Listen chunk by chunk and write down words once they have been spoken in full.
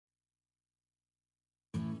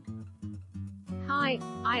Hi,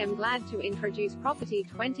 I am glad to introduce property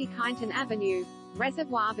 20 Kyneton Avenue,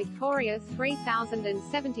 Reservoir Victoria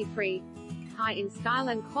 3073. High in style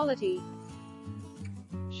and quality.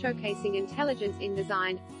 Showcasing intelligence in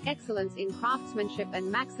design, excellence in craftsmanship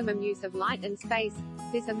and maximum use of light and space,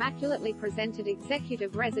 this immaculately presented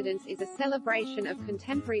executive residence is a celebration of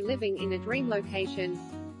contemporary living in a dream location.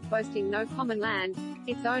 Boasting no common land,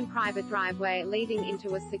 its own private driveway leading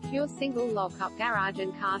into a secure single lock-up garage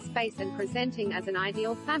and car space, and presenting as an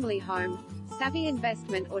ideal family home, savvy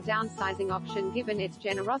investment or downsizing option given its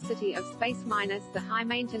generosity of space minus the high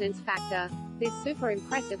maintenance factor. This super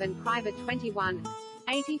impressive and private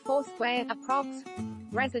 21.84 square approx.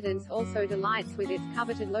 residence also delights with its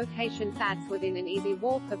coveted location that's within an easy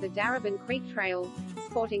walk of the Darabin Creek Trail,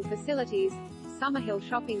 sporting facilities, Summerhill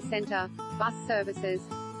Shopping Centre, bus services,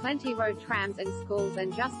 plenty road trams and schools,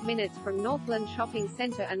 and just minutes from Northland Shopping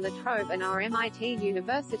Centre and La Trobe and our MIT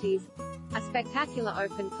universities. A spectacular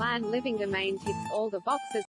open-plan living domain ticks all the boxes.